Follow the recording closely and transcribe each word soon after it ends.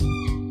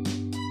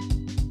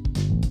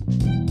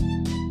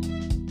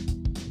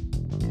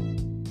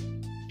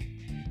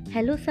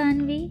Hello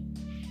Sanvi,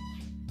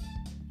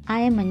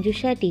 I am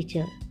Manjusha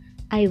teacher.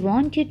 I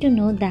want you to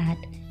know that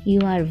you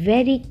are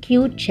very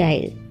cute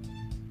child.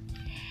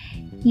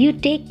 You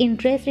take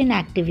interest in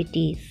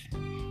activities.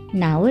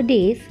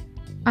 Nowadays,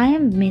 I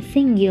am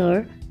missing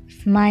your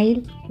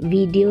smile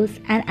videos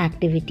and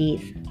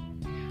activities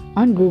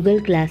on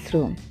Google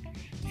Classroom.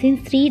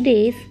 Since 3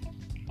 days,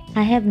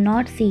 I have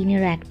not seen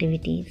your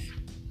activities.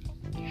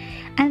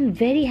 I am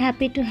very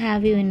happy to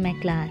have you in my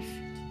class.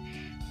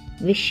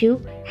 Wish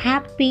you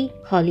happy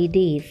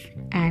holidays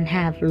and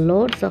have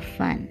lots of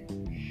fun.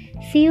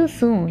 See you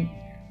soon.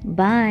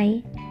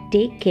 Bye.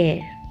 Take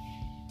care.